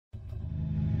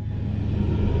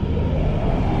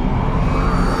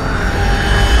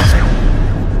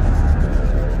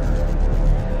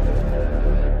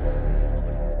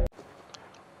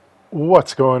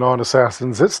What's going on,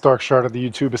 Assassins? It's Darkstrider, the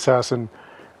YouTube Assassin,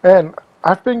 and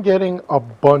I've been getting a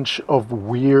bunch of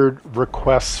weird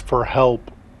requests for help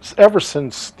ever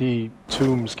since the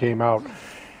tombs came out.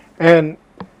 And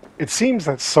it seems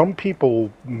that some people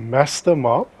mess them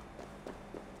up.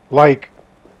 Like,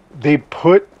 they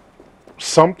put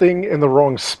something in the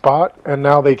wrong spot and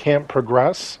now they can't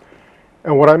progress.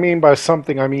 And what I mean by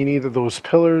something, I mean either those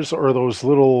pillars or those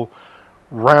little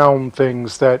round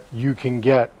things that you can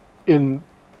get in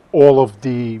all of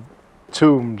the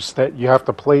tombs that you have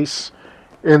to place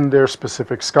in their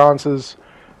specific sconces,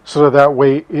 so that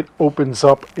way it opens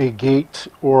up a gate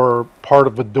or part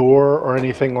of a door or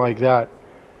anything like that.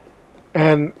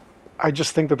 And I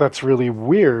just think that that's really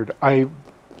weird. I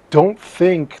don't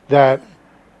think that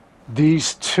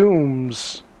these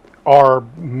tombs are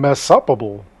mess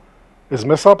upable. Is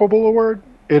mess upable a word?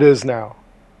 It is now.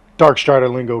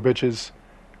 Darkstrider lingo, bitches.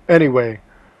 Anyway,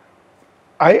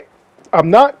 I'm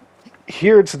not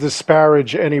here to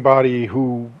disparage anybody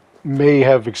who may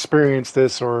have experienced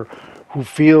this or who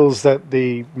feels that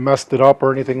they messed it up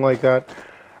or anything like that.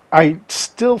 I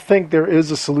still think there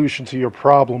is a solution to your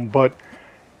problem, but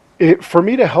for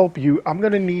me to help you, I'm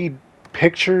going to need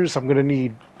pictures. I'm going to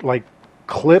need like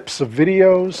clips of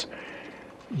videos.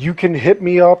 You can hit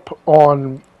me up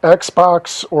on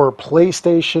Xbox or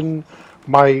PlayStation.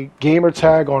 My gamer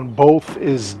tag on both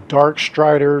is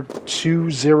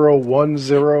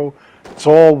Darkstrider2010. It's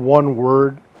all one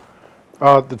word.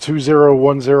 The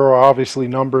 2010 are obviously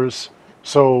numbers.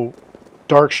 So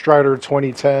Darkstrider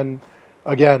 2010.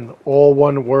 Again, all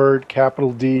one word,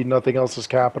 capital D, nothing else is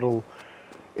capital.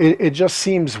 It just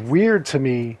seems weird to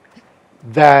me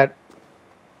that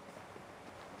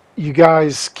you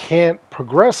guys can't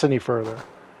progress any further.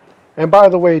 And by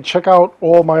the way, check out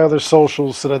all my other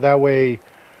socials so that way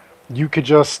you could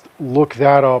just look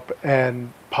that up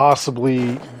and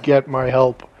possibly get my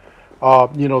help,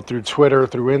 through Twitter,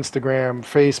 through Instagram,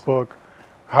 Facebook,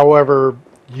 however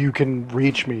you can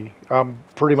reach me. I'm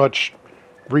pretty much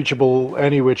reachable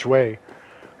any which way.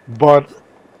 But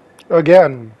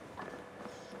again,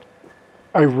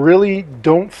 I really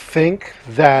don't think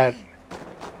that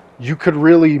you could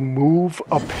really move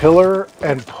a pillar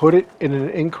and put it in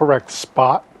an incorrect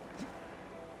spot.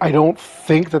 I don't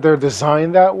think that they're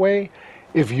designed that way.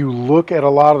 If you look at a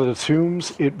lot of the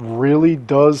tombs, it really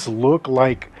does look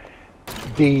like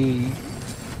the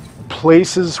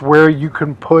places where you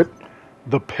can put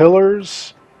the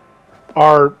pillars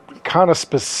are kind of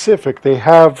specific. They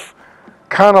have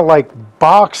kind of like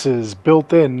boxes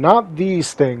built in, not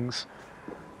these things,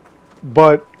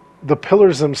 but the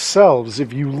pillars themselves.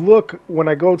 If you look, when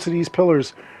I go to these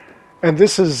pillars, and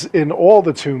this is in all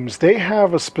the tombs, they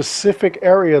have a specific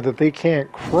area that they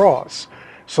can't cross.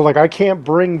 So like I can't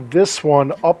bring this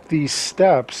one up these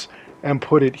steps and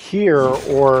put it here,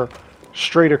 or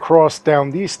straight across down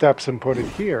these steps and put it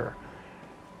here.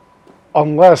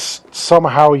 Unless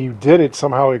somehow you did it,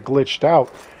 somehow it glitched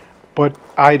out. But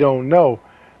I don't know.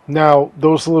 Now,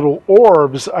 those little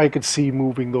orbs, I could see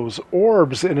moving those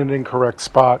orbs in an incorrect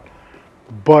spot.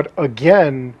 But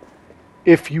again,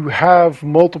 if you have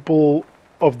multiple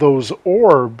of those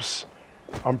orbs,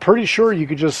 I'm pretty sure you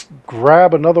could just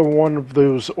grab another one of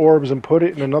those orbs and put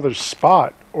it in another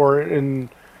spot, or in,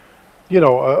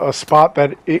 a spot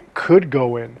that it could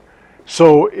go in.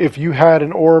 So if you had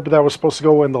an orb that was supposed to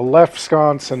go in the left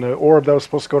sconce and an orb that was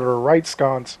supposed to go to the right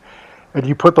sconce, and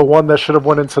you put the one that should have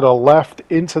went into the left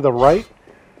into the right,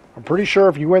 I'm pretty sure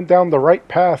if you went down the right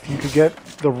path, you could get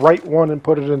the right one and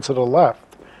put it into the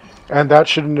left. And that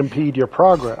shouldn't impede your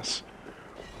progress.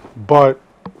 But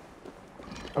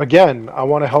again, I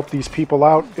want to help these people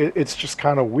out. It's just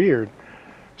kind of weird.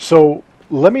 So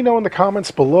let me know in the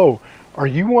comments below. Are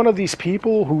you one of these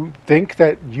people who think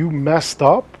that you messed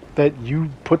up, that you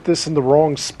put this in the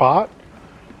wrong spot?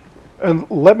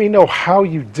 And let me know how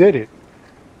you did it.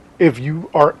 If you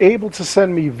are able to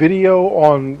send me video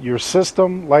on your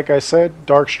system, like I said,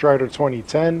 Darkstrider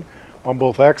 2010 on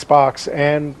both Xbox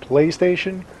and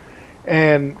PlayStation.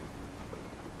 And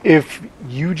if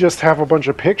you just have a bunch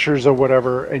of pictures or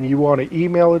whatever and you want to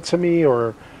email it to me,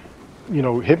 or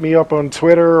hit me up on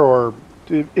Twitter or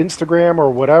Instagram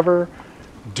or whatever,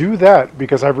 do that,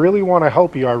 because I really want to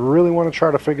help you. I really want to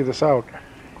try to figure this out.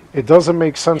 It doesn't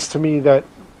make sense to me that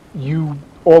you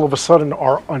all of a sudden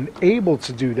are unable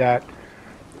to do that,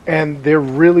 and there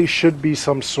really should be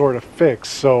some sort of fix.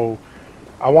 So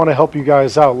I want to help you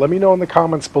guys out. Let me know in the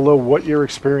comments below what your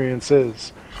experience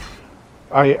is.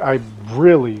 I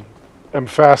really am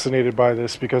fascinated by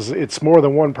this, because it's more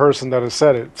than one person that has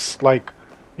said it. It's like,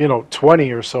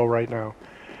 20 or so right now.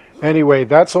 Anyway,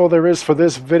 that's all there is for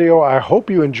this video. I hope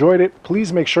you enjoyed it.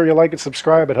 Please make sure you like and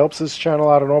subscribe. It helps this channel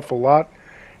out an awful lot.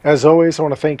 As always, I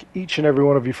want to thank each and every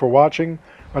one of you for watching.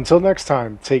 Until next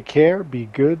time, take care, be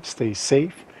good, stay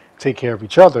safe, take care of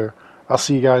each other. I'll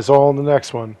see you guys all in the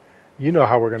next one. You know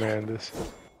how we're going to end this.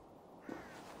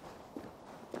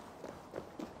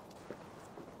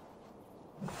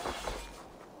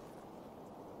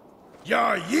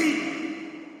 Ya yeet!